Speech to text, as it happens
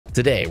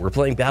Today, we're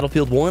playing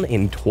Battlefield 1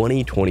 in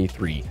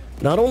 2023.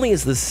 Not only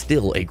is this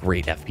still a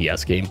great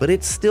FPS game, but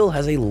it still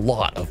has a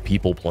lot of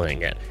people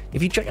playing it.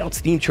 If you check out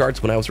Steam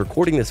charts, when I was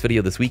recording this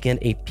video this weekend,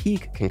 a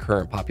peak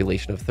concurrent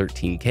population of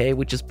 13K,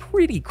 which is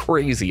pretty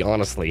crazy,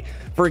 honestly,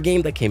 for a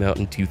game that came out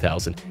in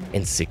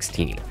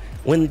 2016.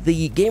 When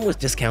the game was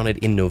discounted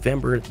in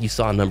November, you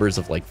saw numbers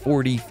of like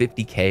 40,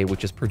 50K,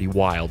 which is pretty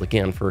wild,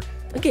 again, for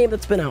a game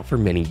that's been out for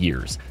many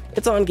years.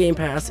 It's on Game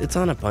Pass, it's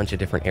on a bunch of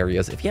different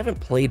areas. If you haven't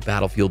played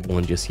Battlefield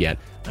 1 just yet,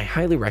 I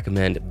highly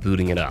recommend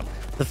booting it up.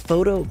 The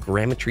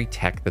photogrammetry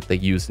tech that they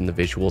used in the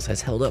visuals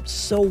has held up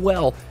so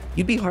well,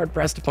 you'd be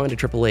hard-pressed to find a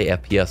AAA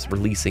FPS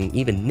releasing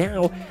even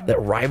now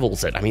that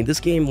rivals it. I mean, this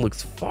game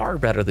looks far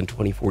better than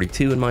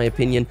 2042 in my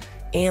opinion,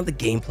 and the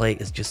gameplay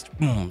is just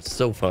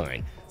so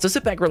fine. So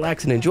sit back,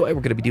 relax, and enjoy.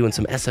 We're going to be doing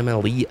some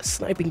SMLE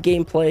sniping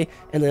gameplay,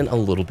 and then a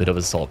little bit of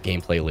assault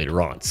gameplay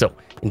later on. So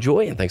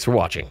enjoy, and thanks for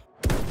watching.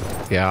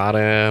 Got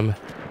him.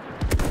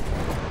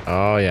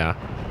 Oh, yeah.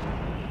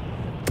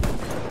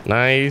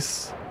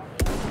 Nice.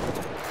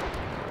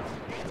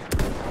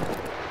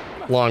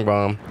 Long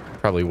bomb.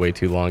 Probably way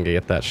too long to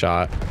get that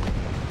shot.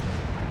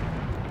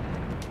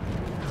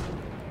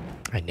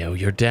 I know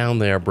you're down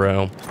there,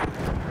 bro.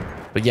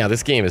 But yeah,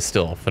 this game is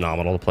still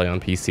phenomenal to play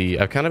on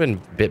PC. I've kind of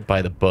been bit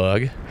by the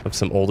bug of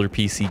some older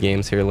PC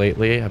games here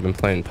lately. I've been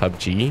playing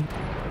PUBG.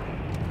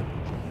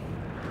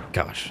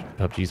 Gosh,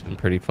 PUBG's been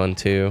pretty fun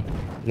too.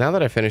 Now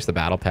that I finished the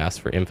Battle Pass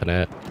for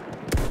Infinite,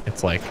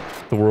 it's like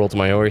the world's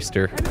my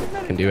oyster.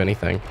 Can do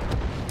anything.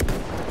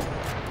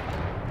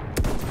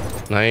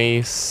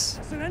 Nice.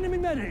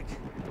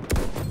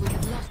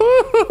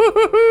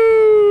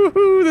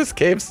 This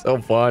game's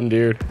so fun,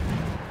 dude.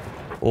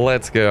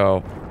 Let's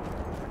go.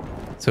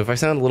 So if I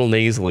sound a little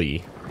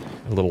nasally,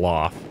 a little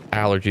off,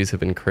 allergies have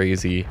been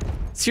crazy.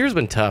 This year's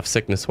been tough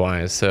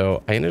sickness-wise,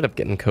 so I ended up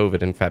getting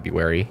COVID in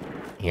February,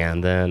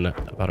 and then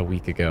about a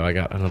week ago, I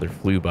got another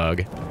flu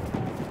bug.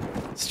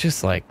 It's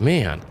just like,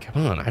 man,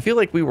 come on. I feel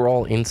like we were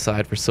all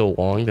inside for so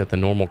long that the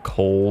normal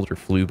cold or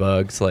flu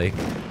bugs, like,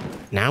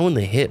 now when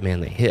they hit,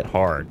 man, they hit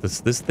hard.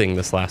 This thing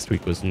this last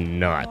week was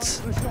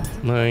nuts.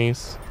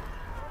 Nice.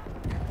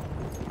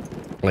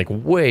 Like,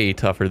 way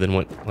tougher than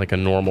what, like, a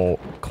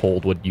normal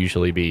cold would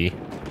usually be.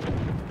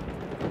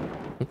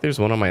 I think there's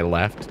one on my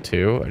left,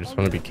 too. I just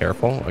want to be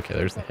careful. Okay,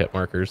 there's the hit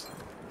markers.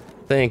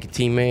 Thank you,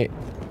 teammate.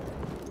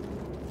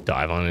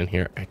 Dive on in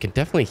here. I can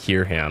definitely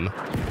hear him.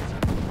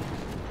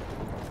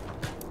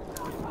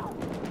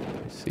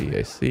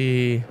 I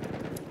see.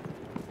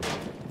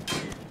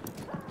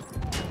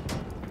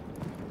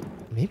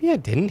 Maybe I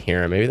didn't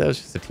hear him. Maybe that was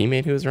just a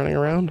teammate who was running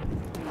around.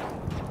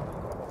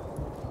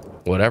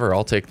 Whatever,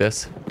 I'll take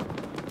this.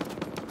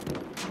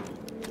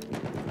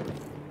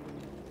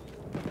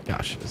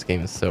 Gosh, this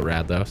game is so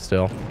rad though,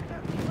 still.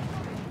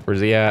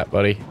 Where's he at,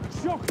 buddy?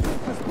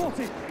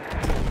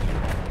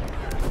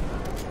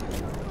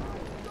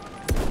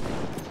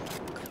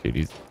 Dude,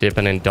 he's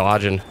dipping and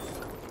dodging.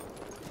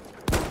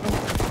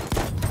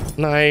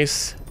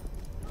 Nice.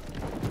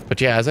 But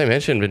yeah, as I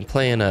mentioned, been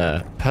playing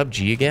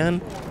PUBG again.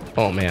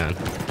 Oh man,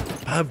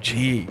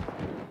 PUBG.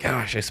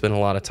 Gosh, I spent a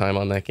lot of time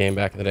on that game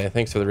back in the day.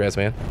 Thanks for the res,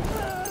 man.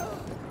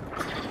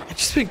 I've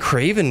just been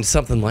craving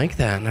something like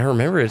that, and I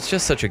remember it's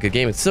just such a good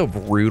game. It's so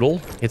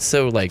brutal. It's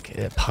so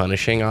like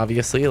punishing,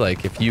 obviously.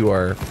 Like if you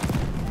are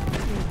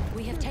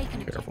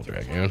careful,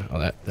 Dragoon. Oh,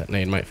 that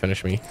nade might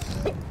finish me.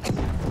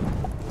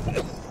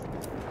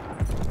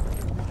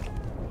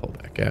 Pull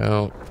back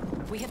out.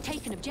 We have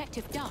taken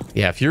objective Duff.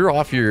 Yeah, if you're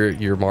off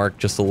your mark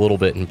just a little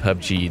bit in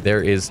PUBG,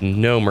 there is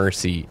no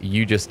mercy.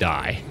 You just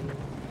die.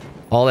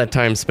 All that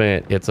time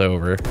spent, it's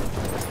over.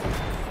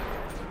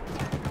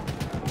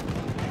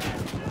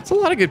 It's a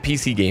lot of good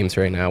PC games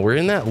right now. We're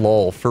in that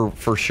lull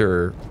for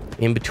sure,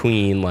 in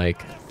between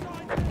like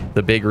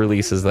the big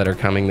releases that are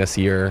coming this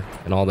year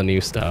and all the new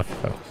stuff.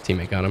 Oh,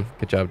 teammate got him.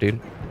 Good job, dude.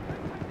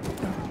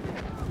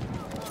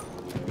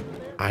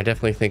 I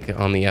definitely think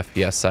on the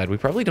FPS side, we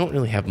probably don't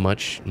really have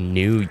much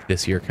new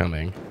this year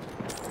coming.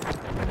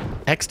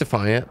 X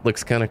Defiant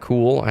looks kind of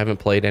cool. I haven't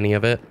played any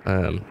of it.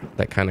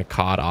 That kind of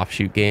COD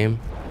offshoot game.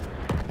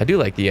 I do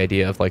like the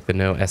idea of like the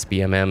no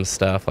SBMM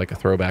stuff, like a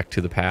throwback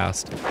to the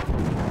past.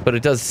 But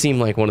it does seem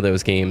like one of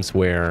those games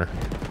where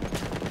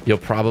you'll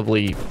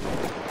probably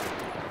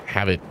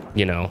have it,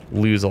 you know,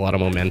 lose a lot of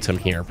momentum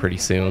here pretty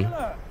soon.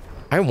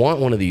 I want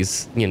one of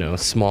these, you know,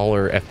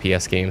 smaller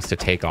FPS games to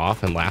take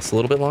off and last a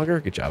little bit longer.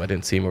 Good job. I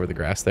didn't see him over the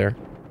grass there.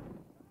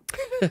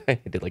 I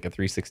did like a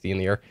 360 in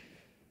the air.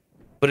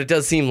 But it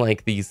does seem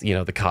like these, you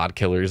know, the COD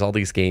killers, all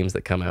these games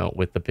that come out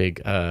with the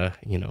big,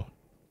 you know,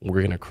 we're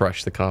going to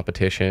crush the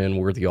competition.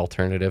 We're the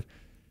alternative.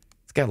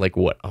 It's got like,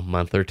 what, a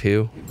month or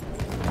two?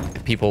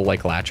 People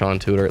like latch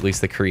onto it, or at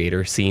least the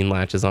creator scene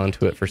latches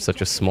onto it for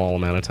such a small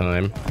amount of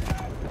time.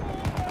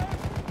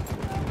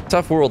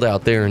 Tough world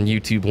out there in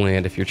YouTube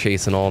land if you're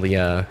chasing all the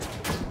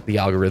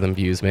algorithm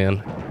views,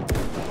 man.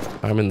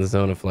 I'm in the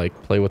zone of like,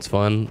 play what's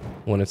fun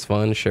when it's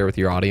fun, share with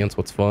your audience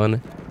what's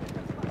fun.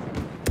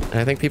 And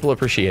I think people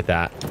appreciate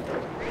that,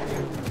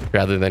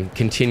 rather than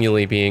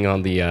continually being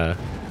on the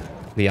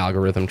the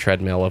algorithm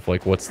treadmill of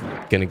like what's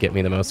gonna get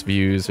me the most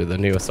views or the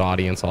newest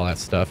audience, all that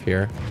stuff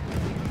here.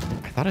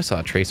 I thought I saw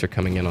a tracer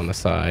coming in on the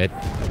side.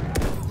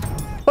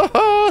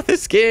 Oh,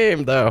 this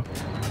game though.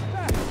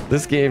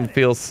 This game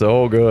feels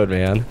so good,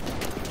 man.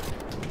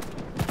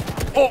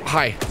 Oh,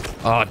 hi.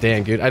 Oh,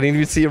 dang, dude. I didn't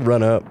even see him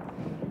run up.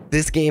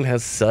 This game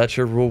has such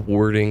a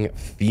rewarding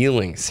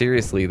feeling.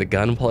 Seriously, the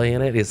gunplay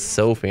in it is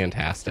so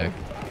fantastic.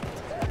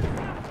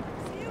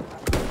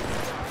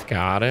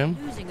 Got him.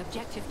 Losing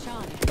objective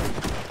Charlie.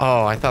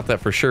 Oh, I thought that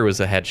for sure was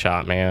a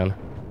headshot, man.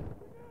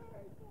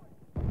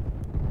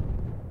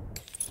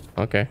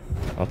 Okay,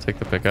 I'll take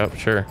the pickup,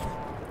 sure.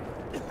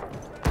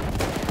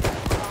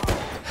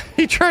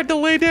 He tried to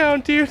lay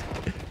down, dude.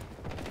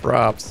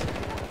 Props.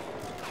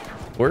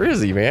 Where is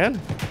he, man?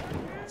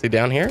 Is he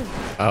down here?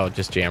 Oh,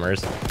 just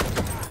jammers.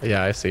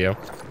 Yeah, I see him.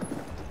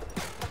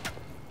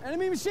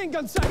 Enemy machine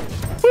gun sight.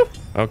 Woo.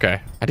 Okay.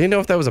 I didn't know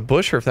if that was a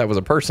bush or if that was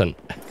a person.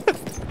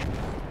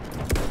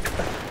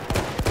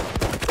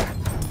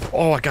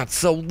 Oh, I got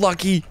so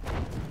lucky.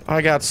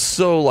 I got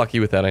so lucky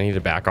with that. I need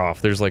to back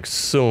off. There's like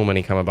so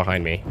many coming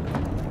behind me.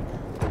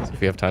 Let's see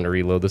if we have time to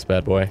reload this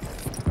bad boy.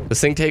 This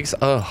thing takes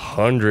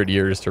 100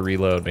 years to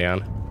reload,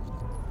 man.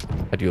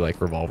 I do like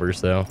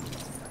revolvers though.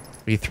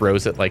 He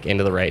throws it like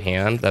into the right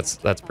hand. That's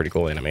pretty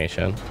cool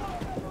animation.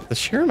 The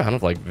sheer amount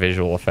of like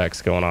visual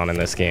effects going on in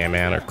this game,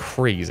 man, are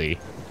crazy.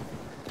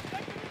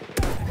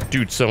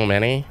 Dude, so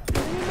many.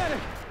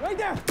 Right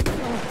there.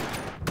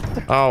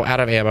 Oh, out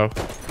of ammo.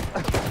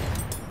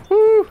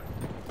 Woo.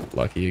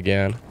 Lucky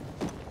again.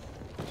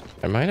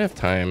 I might have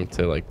time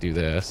to like do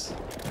this.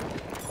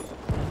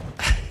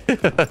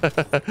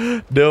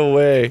 No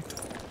way.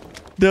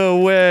 No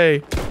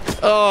way.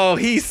 Oh,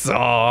 he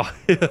saw.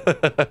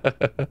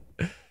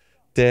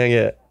 Dang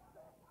it.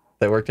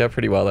 That worked out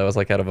pretty well. That was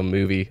like out of a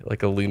movie,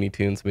 like a Looney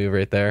Tunes move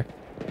right there.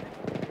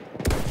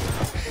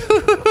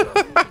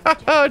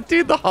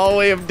 Dude, the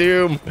hallway of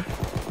doom.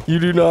 You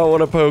do not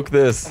want to poke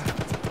this.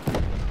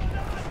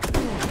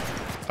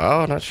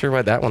 Oh, not sure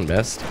why that one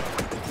missed.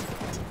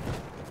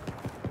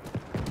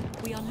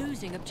 We are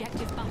losing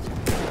objective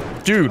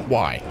button. Dude,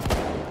 why?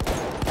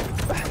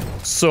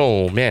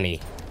 So many.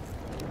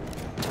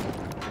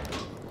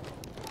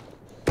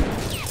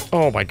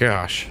 Oh my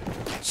gosh.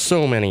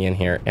 So many in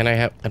here. And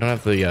I don't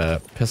have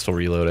the pistol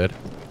reloaded.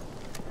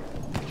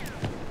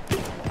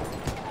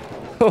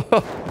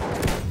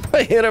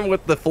 I hit him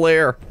with the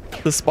flare.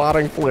 The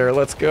spotting flare.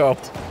 Let's go.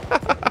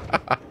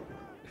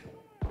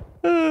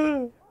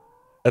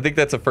 I think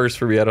that's a first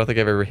for me. I don't think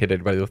I've ever hit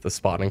anybody with the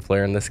spotting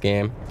flare in this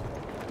game.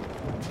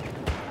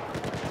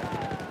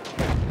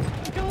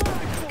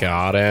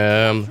 Got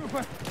him.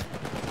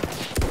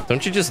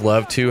 Don't you just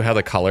love, too, how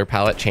the color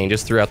palette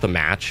changes throughout the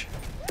match?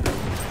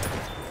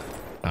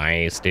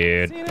 Nice,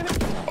 dude.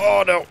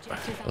 Oh, no.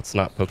 Let's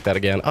not poke that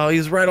again. Oh,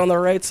 he's right on the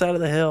right side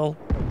of the hill.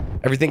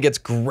 Everything gets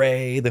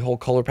gray. The whole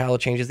color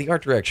palette changes. The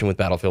art direction with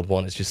Battlefield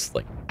 1 is just,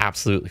 like,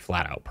 absolutely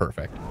flat out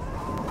perfect.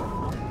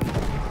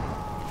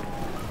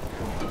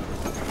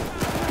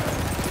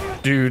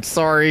 Dude,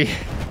 sorry.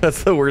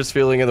 That's the worst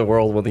feeling in the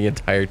world when the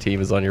entire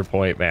team is on your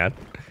point, man.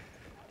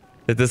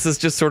 This is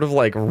just sort of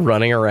like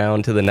running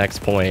around to the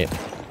next point.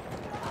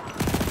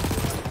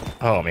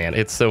 Oh man,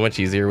 it's so much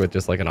easier with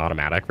just like an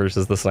automatic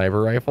versus the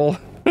sniper rifle.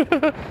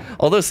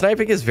 Although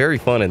sniping is very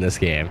fun in this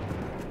game.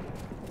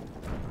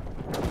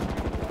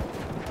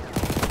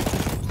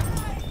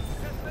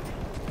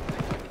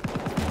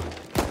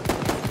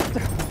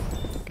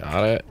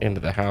 Got it.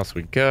 Into the house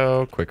we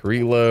go. Quick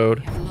reload.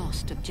 We have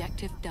lost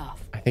objective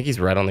Duff. I think he's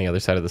right on the other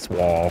side of this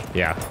wall.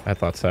 Yeah, I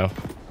thought so.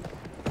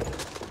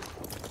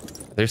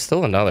 There's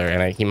still another,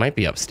 and he might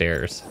be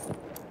upstairs.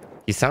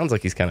 He sounds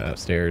like he's kind of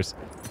upstairs.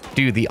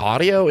 Dude, the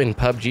audio in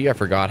PUBG, I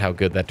forgot how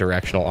good that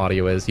directional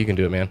audio is. You can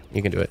do it, man.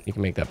 You can do it. You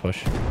can make that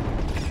push.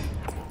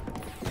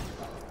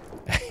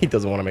 He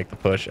doesn't want to make the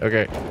push.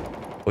 Okay.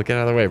 Well, get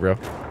out of the way, bro.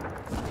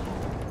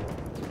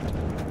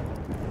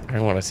 I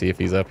want to see if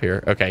he's up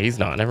here. Okay, he's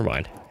not. Never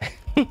mind.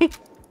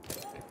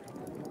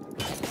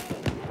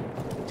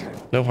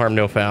 No harm,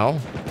 no foul.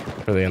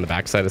 Are they on the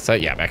backside of the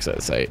site? Yeah, backside of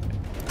the site.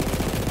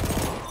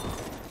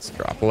 Let's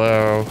drop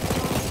low.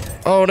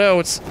 Oh no,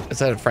 is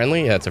that a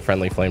friendly? Yeah, it's a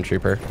friendly flame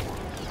trooper.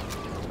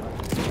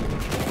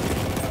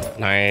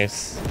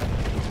 Nice.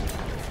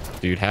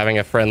 Dude, having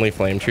a friendly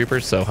flame trooper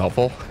is so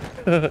helpful.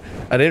 I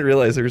didn't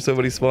realize there was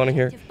somebody spawning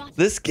here.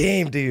 This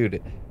game,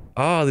 dude.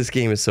 Oh, this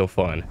game is so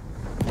fun.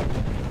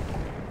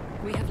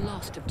 We have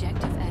lost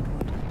objective Edward.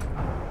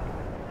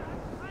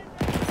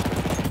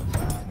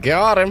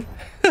 Got him.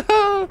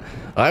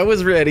 I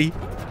was ready.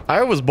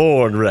 I was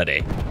born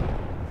ready.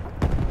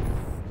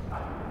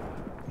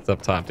 He's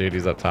up top, dude.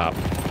 He's up top.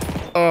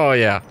 Oh,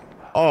 yeah.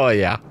 Oh,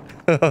 yeah.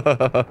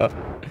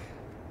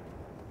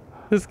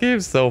 This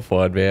game's so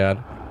fun,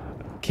 man.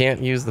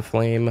 Can't use the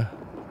flame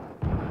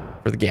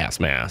for the gas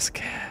mask.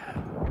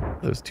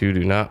 Those two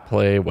do not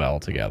play well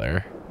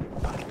together.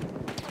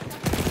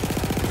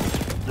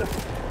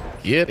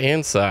 Get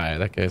inside.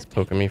 That guy's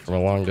poking me from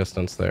a long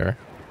distance there.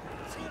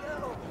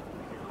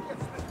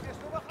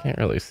 Can't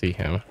really see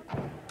him.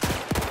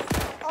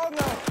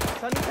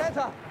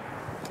 Sanitäter!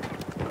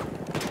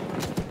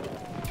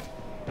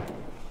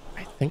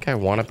 I think I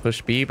want to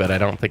push B, but I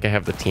don't think I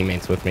have the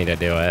teammates with me to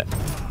do it.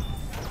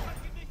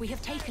 We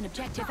have taken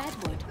objective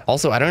Edward.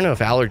 Also, I don't know if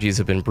allergies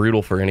have been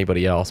brutal for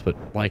anybody else, but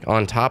like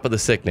on top of the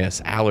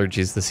sickness,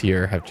 allergies this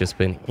year have just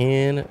been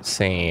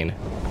insane.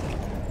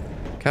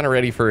 Kind of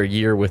ready for a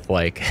year with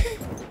like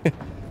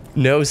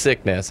no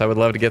sickness. I would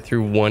love to get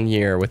through 1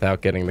 year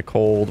without getting the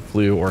cold,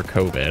 flu, or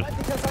COVID.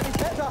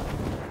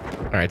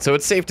 All right, so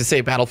it's safe to say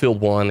Battlefield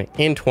 1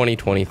 in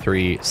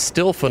 2023,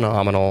 still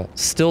phenomenal,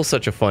 still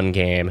such a fun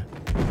game.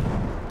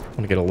 I'm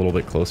gonna get a little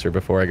bit closer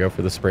before I go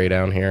for the spray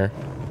down here.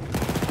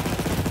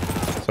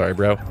 Sorry,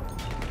 bro.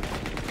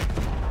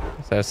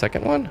 Is that a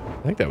second one?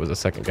 I think that was a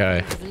second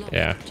guy.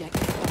 Yeah.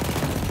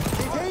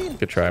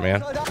 Good try,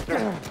 man.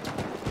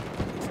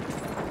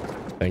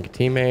 Thank you,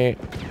 teammate.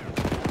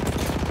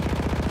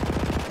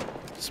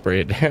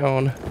 Spray it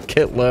down.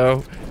 Get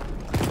low.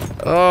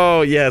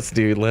 Oh, yes,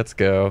 dude. Let's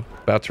go.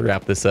 About to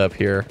wrap this up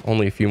here.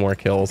 Only a few more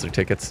kills or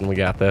tickets and we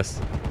got this.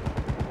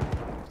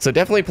 So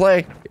definitely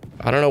play.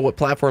 I don't know what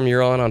platform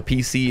you're on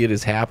PC it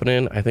is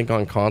happening. I think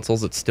on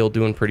consoles it's still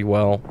doing pretty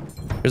well.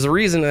 There's a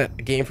reason that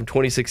a game from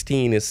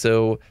 2016 is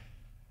so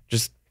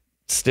just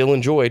still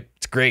enjoyed.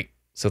 It's great.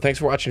 So thanks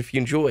for watching. If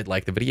you enjoyed,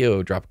 like the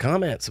video, drop a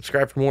comment,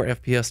 subscribe for more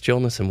FPS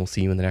chillness, and we'll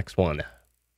see you in the next one.